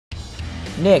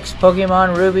Nick's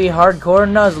Pokemon Ruby Hardcore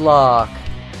Nuzlocke.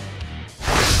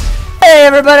 Hey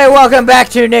everybody, welcome back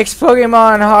to Nick's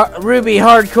Pokemon Ruby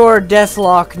Hardcore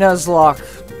Deathlock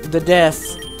Nuzlocke. The death.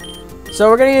 So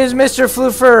we're gonna use Mr.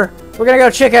 Floofer. We're gonna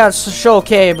go check out Shoal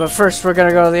Cave, but first we're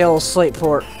gonna go to the old Slate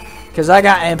Port. Because I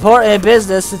got important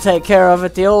business to take care of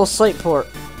at the old Slate Port.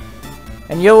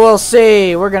 And you will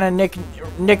see, we're gonna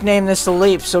nickname this the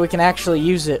Leap so we can actually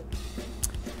use it.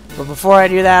 But before I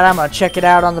do that, I'm gonna check it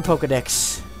out on the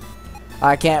Pokedex.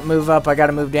 I can't move up, I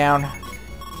gotta move down.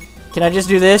 Can I just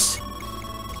do this?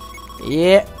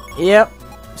 Yeah, yep.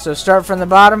 So start from the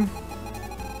bottom.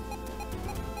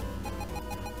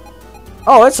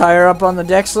 Oh, it's higher up on the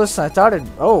Dex list than I thought it.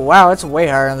 Oh, wow, it's way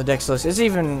higher on the Dex list. It's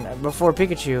even before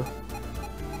Pikachu.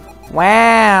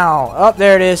 Wow. Oh,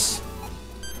 there it is.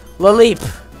 Laleep.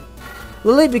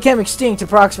 Laleep became extinct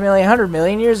approximately 100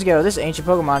 million years ago. This ancient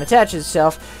Pokemon attaches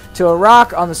itself to a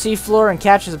rock on the seafloor and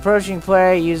catches approaching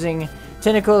prey using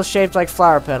tentacles shaped like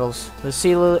flower petals. The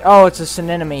sea lily. Oh, it's a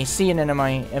synonym. Sea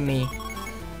anemone.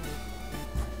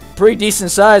 Pretty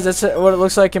decent size. That's what it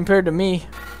looks like compared to me.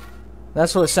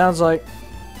 That's what it sounds like.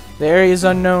 The area is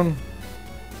unknown.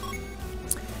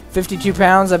 52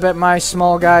 pounds. I bet my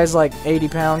small guy is like 80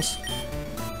 pounds.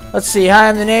 Let's see. Hi,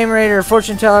 I'm the name reader,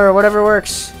 fortune teller, or whatever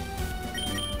works.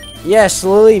 Yes,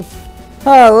 Laleep. Oh,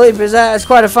 Laleep, it's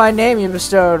quite a fine name you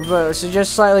bestowed, but it's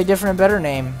just slightly different and better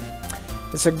name.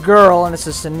 It's a girl, and it's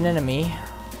a synonym.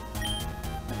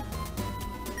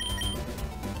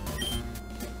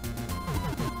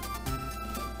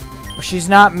 She's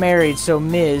not married, so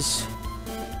Ms.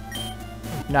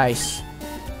 Nice.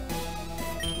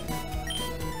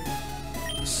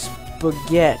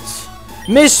 Spaghetti.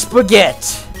 Miss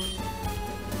Spaghetti.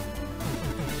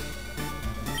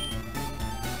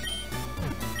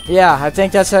 Yeah, I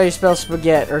think that's how you spell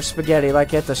spaghetti, or spaghetti,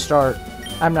 like at the start.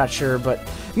 I'm not sure, but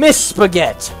Miss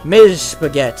Spaghetti. Ms.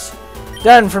 Spaghetti.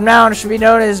 Done. From now on, it should be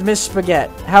known as Miss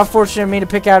Spaghetti. How fortunate of me to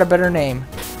pick out a better name.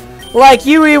 Like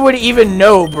you would even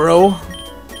know, bro.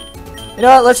 You know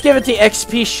what? Let's give it the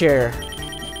XP share.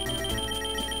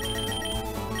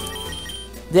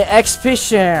 The XP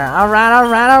share. Alright,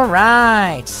 alright,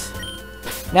 alright.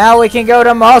 Now we can go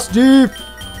to Moss Deep.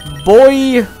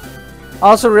 Boy.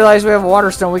 Also realize we have a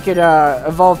Water Stone. We could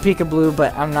evolve Peekaboo,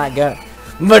 but I'm not gonna.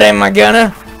 But am I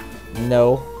gonna?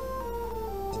 No.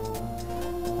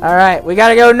 Alright, we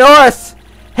gotta go north.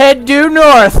 Head due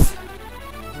north.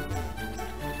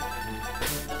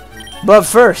 But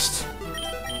first.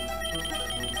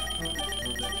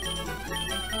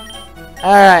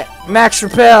 Alright, Max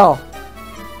Repel.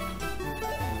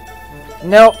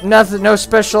 Nope, nothing, no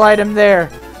special item there.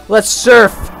 Let's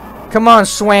surf. Come on,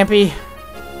 Swampy.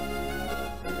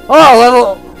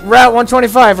 Oh, Route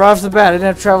 125 right off the bat. I didn't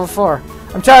have to travel far.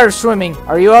 I'm tired of swimming.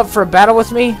 Are you up for a battle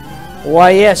with me?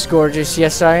 Why, yes, gorgeous.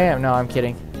 Yes, I am. No, I'm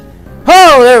kidding.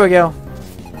 Oh, there we go.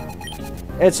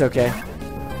 It's okay.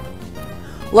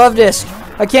 Love Disc.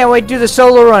 I can't wait to do the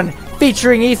solo run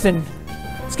featuring Ethan.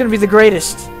 It's going to be the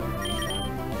greatest.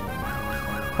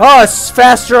 Oh, it's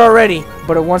faster already,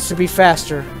 but it wants to be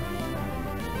faster.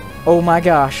 Oh my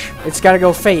gosh. It's got to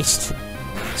go faced.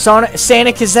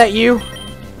 Sonic, is that you?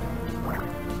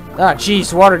 Ah,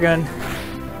 jeez, water gun.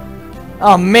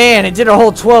 Oh man, it did a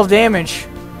whole 12 damage.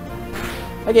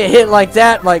 I get hit like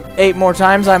that like 8 more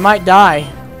times, I might die.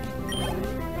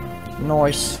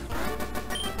 Nice.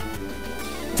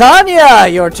 Tanya,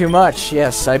 you're too much.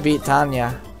 Yes, I beat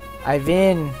Tanya. I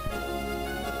win.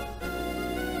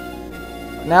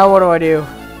 Now what do I do?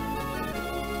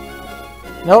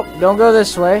 Nope, don't go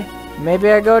this way. Maybe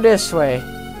I go this way.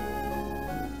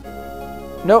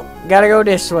 Nope, gotta go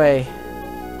this way.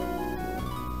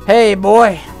 Hey,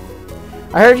 boy.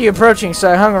 I heard you approaching,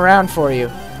 so I hung around for you.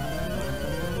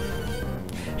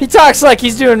 He talks like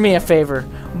he's doing me a favor.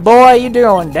 Boy, you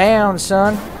going down,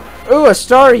 son. Ooh, a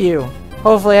star you.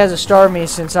 Hopefully it has a star me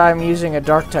since I'm using a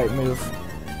dark type move.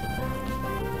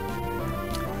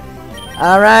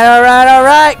 Alright, alright,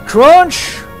 alright.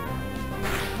 Crunch!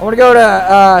 I want to go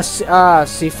to,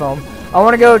 Seafoam. I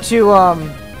want to go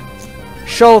to,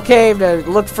 Shoal Cave to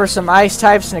look for some ice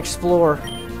types and explore.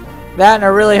 That, and I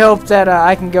really hope that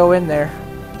I can go in there.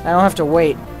 I don't have to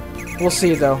wait. We'll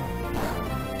see, though.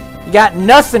 You got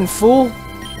nothing, fool.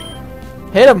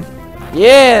 Hit him.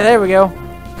 Yeah, there we go.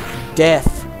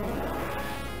 Death.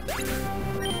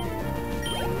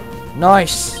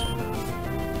 Nice.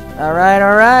 Alright,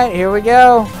 alright. Here we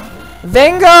go.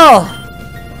 Vingle!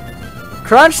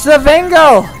 Crunch the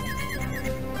Vingle!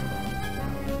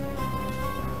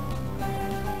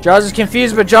 Jaws is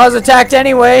confused, but Jaws attacked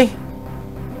anyway.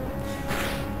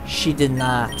 She did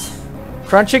not.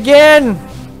 Crunch again!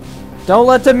 Don't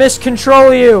let the mist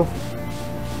control you.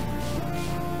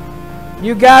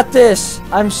 You got this.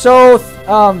 I'm so,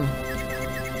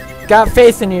 got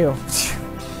faith in you.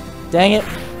 Dang it.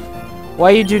 Why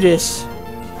you do this?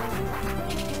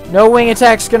 No wing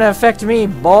attack's gonna affect me,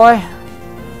 boy.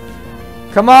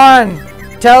 Come on.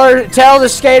 Tell the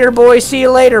skater boy, see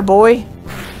you later, boy.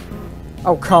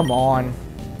 Oh, come on.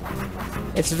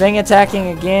 It's wing attacking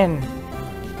again.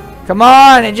 Come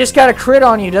on, it just got a crit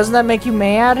on you. Doesn't that make you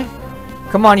mad?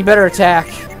 Come on, you better attack.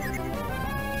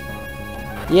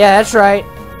 Yeah, that's right.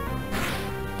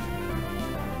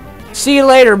 See you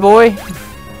later, boy.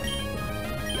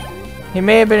 He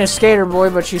may have been a skater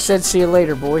boy, but she said see you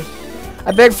later, boy.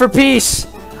 I beg for peace.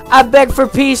 I beg for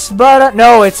peace, but...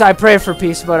 no, it's I pray for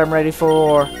peace, but I'm ready for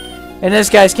war. In this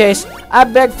guy's case, I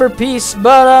beg for peace,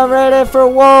 but I'm ready for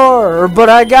war. But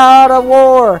I got a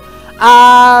war.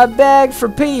 I beg for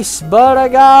peace, but I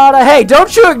got a... hey,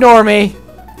 don't you ignore me.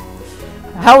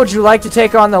 How would you like to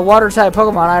take on the water-type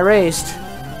Pokemon I raised?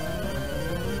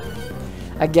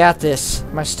 I got this.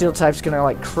 My steel type's gonna,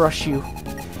 like, crush you.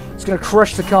 It's gonna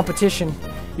crush the competition.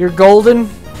 You're golden?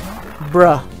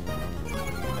 Bruh.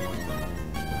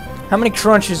 How many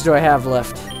crunches do I have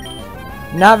left?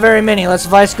 Not very many. Let's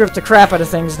Vice Grip the crap out of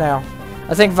things now.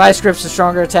 I think Vice Grip's the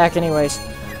stronger attack anyways.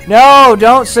 No!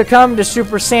 Don't succumb to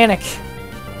Super Sonic.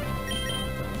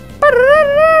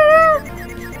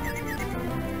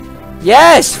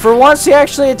 Yes! For once he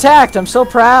actually attacked. I'm so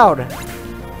proud.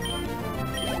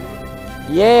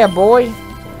 Yeah, boy.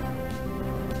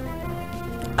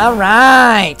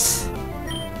 Alright.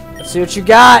 Let's see what you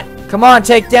got. Come on,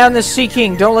 take down the Sea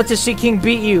King. Don't let the Sea King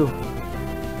beat you.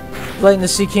 Letting the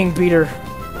Sea King beat her.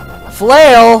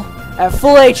 Flail? At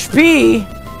full HP?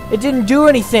 It didn't do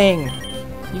anything.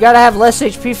 You gotta have less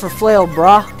HP for Flail,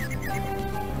 brah.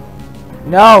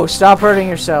 No, stop hurting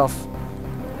yourself.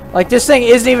 Like, this thing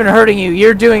isn't even hurting you.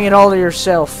 You're doing it all to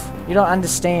yourself. You don't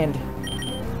understand.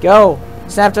 Go.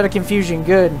 Snapped out of confusion.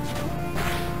 Good.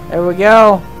 There we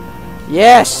go.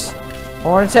 Yes.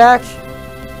 Horn attack.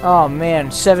 Oh,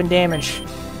 man. 7 damage.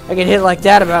 I get hit like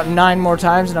that about 9 more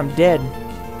times and I'm dead.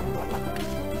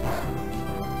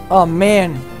 Oh,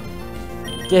 man.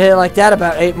 Get hit like that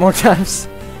about 8 more times.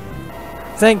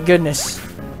 Thank goodness.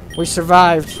 We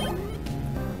survived.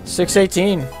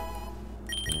 618.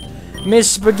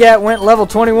 Miss Spaghetti went level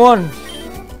 21.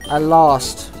 I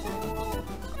lost.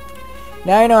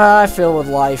 Now you know how I feel with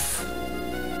life.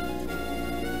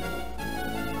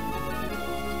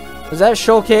 Is that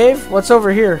Shoal Cave? What's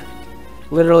over here?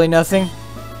 Literally nothing.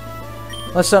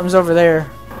 Unless something's over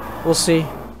there. We'll see.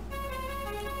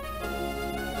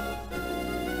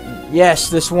 Yes,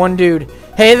 this one dude.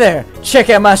 Hey there! Check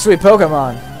out my sweet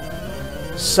Pokemon!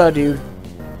 So, dude.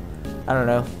 I don't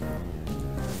know.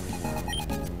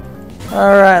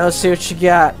 Alright, let's see what you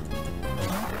got.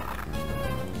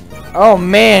 Oh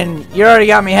man, you already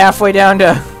got me halfway down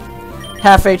to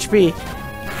half HP.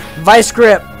 Vice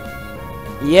Grip.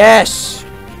 Yes.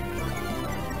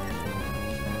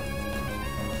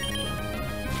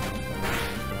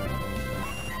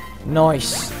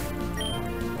 Nice.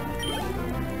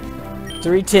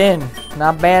 310.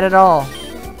 Not bad at all.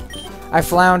 I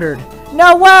floundered.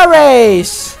 No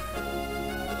worries!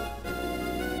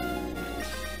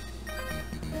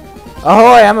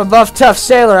 Ahoy, I'm a buff tough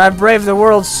sailor. I brave the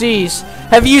world's seas.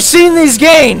 Have you seen these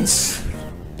gains?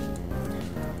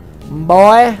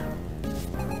 Boy.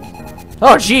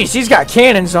 Oh, jeez, he's got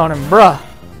cannons on him, bruh.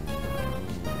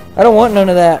 I don't want none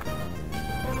of that.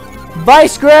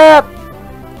 Vice Grip!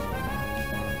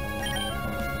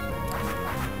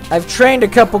 I've trained a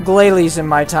couple Glalie in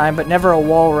my time, but never a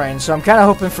Walrein, so I'm kind of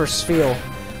hoping for Spheal.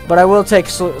 But I will take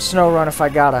Snow Run if I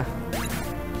gotta.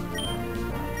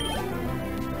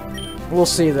 We'll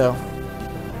see, though.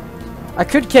 I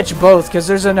could catch both, because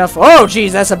there's enough... oh,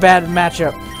 jeez, that's a bad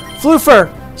matchup. Floofer!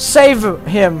 Save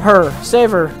him, her.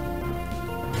 Save her.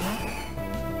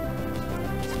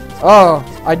 Oh,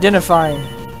 identifying.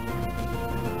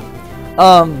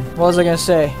 What was I gonna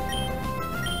say?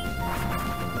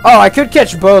 Oh, I could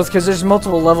catch both, because there's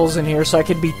multiple levels in here, so I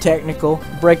could be technical.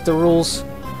 Break the rules.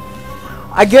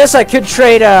 I guess I could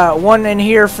trade one in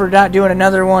here for not doing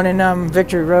another one in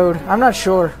Victory Road. I'm not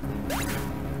sure.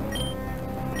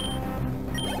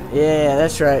 Yeah,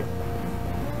 that's right.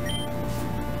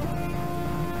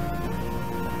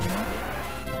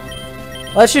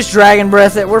 Let's just Dragon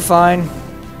Breath it. We're fine.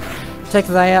 Take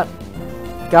that.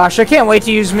 Gosh, I can't wait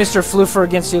to use Mr. Floofer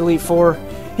against the Elite Four.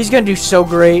 He's going to do so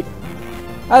great.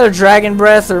 Either Dragon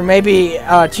Breath or maybe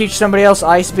teach somebody else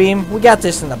Ice Beam. We got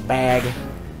this in the bag.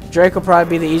 Drake will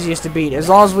probably be the easiest to beat. As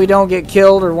long as we don't get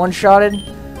killed or one-shotted.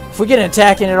 If we get an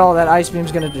attack in it all, that Ice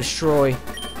Beam's going to destroy.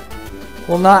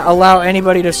 will not allow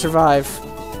anybody to survive.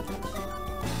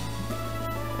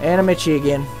 And a Mitchie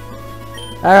again.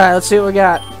 Alright, let's see what we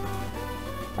got.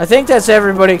 I think that's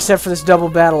everybody except for this double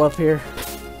battle up here.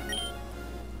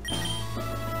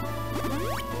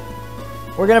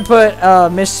 We're gonna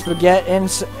put Miss Spaghetti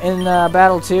in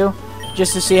battle too,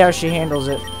 just to see how she handles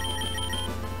it.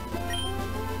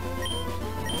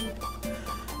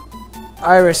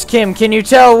 Iris, Kim, can you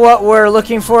tell what we're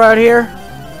looking for out here?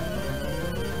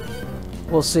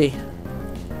 We'll see.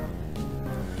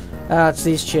 It's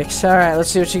these chicks. Alright, let's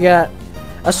see what you got.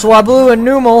 A Swablu and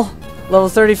Numel, level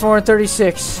 34 and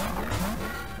 36.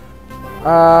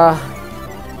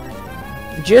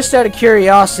 Just out of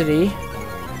curiosity,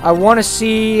 I want to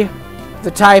see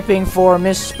the typing for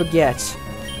Miss Spaghetti.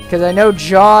 Because I know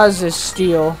Jaws is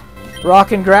steel.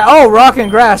 Rock and grass. Oh, rock and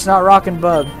grass, not rock and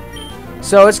bug.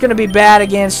 So it's going to be bad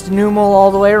against Numel all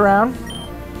the way around.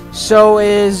 So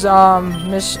is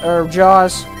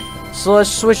Jaws. So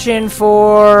let's switch in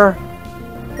for...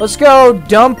 Let's go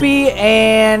Dumpy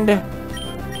and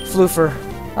Floofer.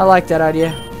 I like that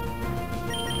idea.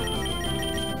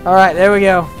 Alright, there we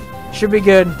go. Should be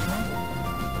good.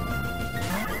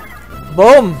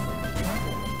 Boom!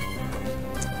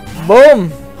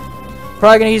 Boom!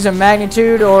 Probably gonna use a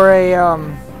magnitude or a,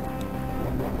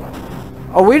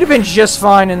 Oh, we'd have been just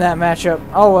fine in that matchup.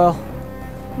 Oh well.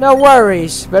 No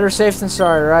worries. Better safe than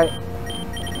sorry, right?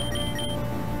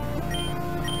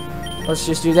 Let's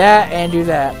just do that and do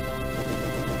that.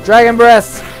 Dragon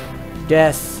Breath.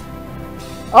 Death.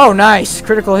 Oh, nice.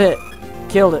 Critical hit.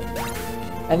 Killed it.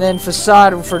 And then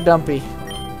Facade for Dumpy.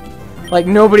 Like,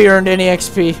 nobody earned any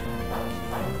XP.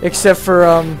 Except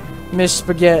for, Miss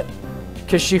Spaghetti.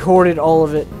 Because she hoarded all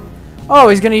of it. Oh,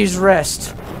 he's going to use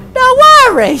Rest. No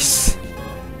worries.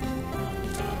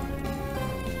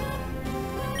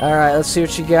 Alright, let's see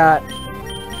what you got.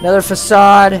 Another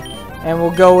Facade. And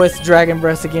we'll go with Dragon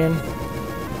Breath again.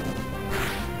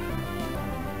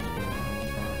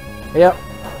 Yep.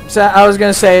 So I was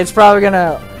gonna say it's probably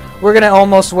we're gonna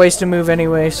almost waste a move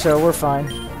anyway, so we're fine.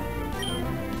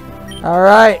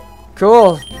 Alright,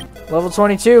 cool. Level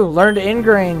 22. Learn to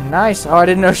Ingrain. Nice. Oh, I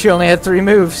didn't know she only had 3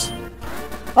 moves.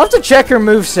 I'll have to check her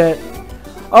moveset.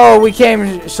 Oh, we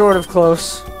came sort of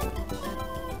close.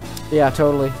 Yeah,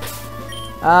 totally.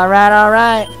 Alright,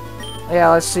 alright. Yeah,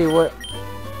 let's see what.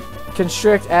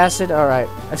 Constrict, Acid. Alright.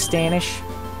 Astonish.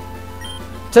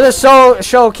 To the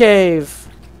Shoal Cave.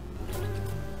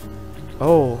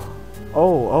 Oh.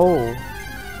 Oh, oh.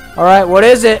 Alright, what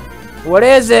is it? What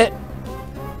is it?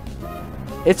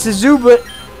 It's a Zubat.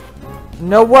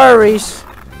 No worries.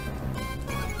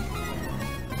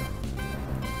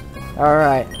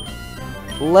 Alright.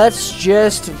 Let's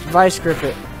just Vice Grip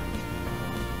it.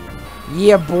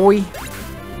 Yeah, boy.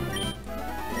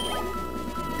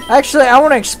 Actually, I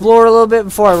want to explore a little bit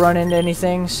before I run into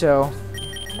anything, so...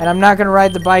 And I'm not going to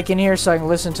ride the bike in here so I can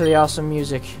listen to the awesome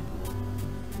music.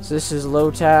 So this is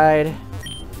Low Tide.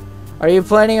 Are you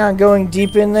planning on going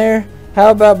deep in there?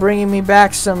 How about bringing me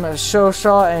back some show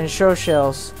salt and show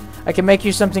shells? I can make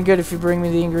you something good if you bring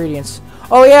me the ingredients.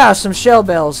 Oh yeah, some shell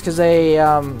bells, because they,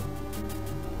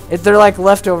 they're like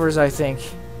leftovers, I think.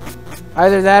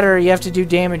 Either that or you have to do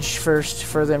damage first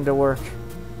for them to work.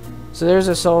 So there's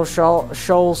a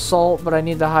shoal salt, but I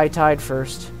need the high tide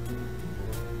first.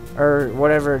 Or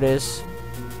whatever it is.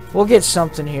 We'll get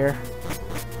something here.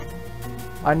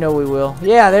 I know we will.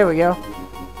 Yeah, there we go.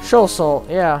 Shoal salt,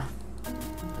 yeah.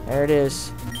 There it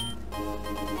is.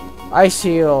 Ice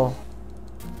Heal.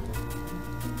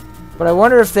 But I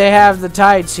wonder if they have the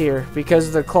tides here because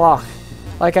of the clock.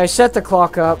 Like, I set the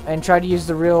clock up and tried to use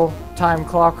the real-time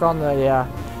clock on the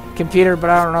computer, but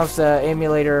I don't know if the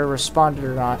emulator responded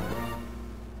or not.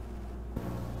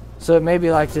 So it may be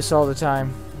like this all the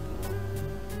time.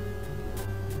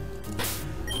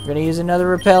 I'm going to use another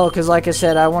Repel because, like I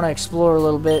said, I want to explore a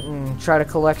little bit and try to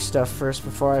collect stuff first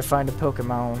before I find a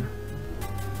Pokemon.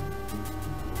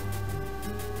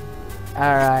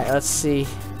 Alright, let's see.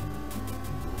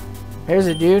 Here's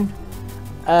a dude.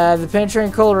 The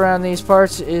penetrating cold around these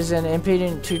parts is an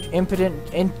impediment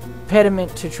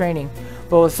to training,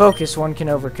 but with focus one can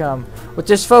overcome. With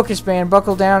this focus band,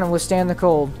 buckle down and withstand the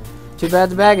cold. Too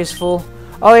bad the bag is full.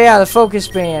 Oh yeah, the focus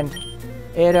band.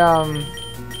 It,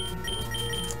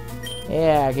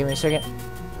 yeah, give me a second.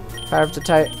 Fire up the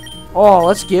type. Oh,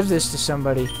 let's give this to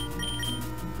somebody.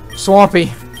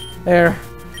 Swampy. There.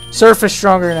 Surf is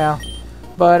stronger now.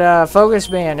 But, focus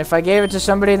band. If I gave it to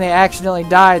somebody and they accidentally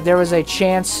died, there was a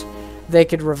chance they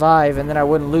could revive and then I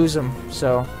wouldn't lose them.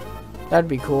 So, that'd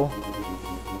be cool.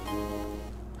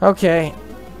 Okay.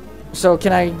 So,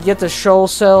 can I get the shell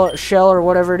or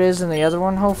whatever it is in the other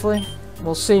one, hopefully?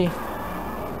 We'll see.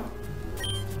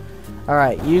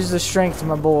 Alright, use the strength,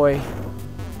 my boy.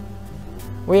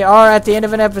 We are at the end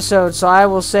of an episode, so I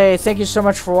will say thank you so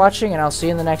much for watching, and I'll see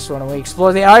you in the next one when we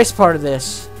explore the ice part of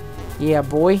this. Yeah,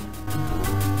 boy.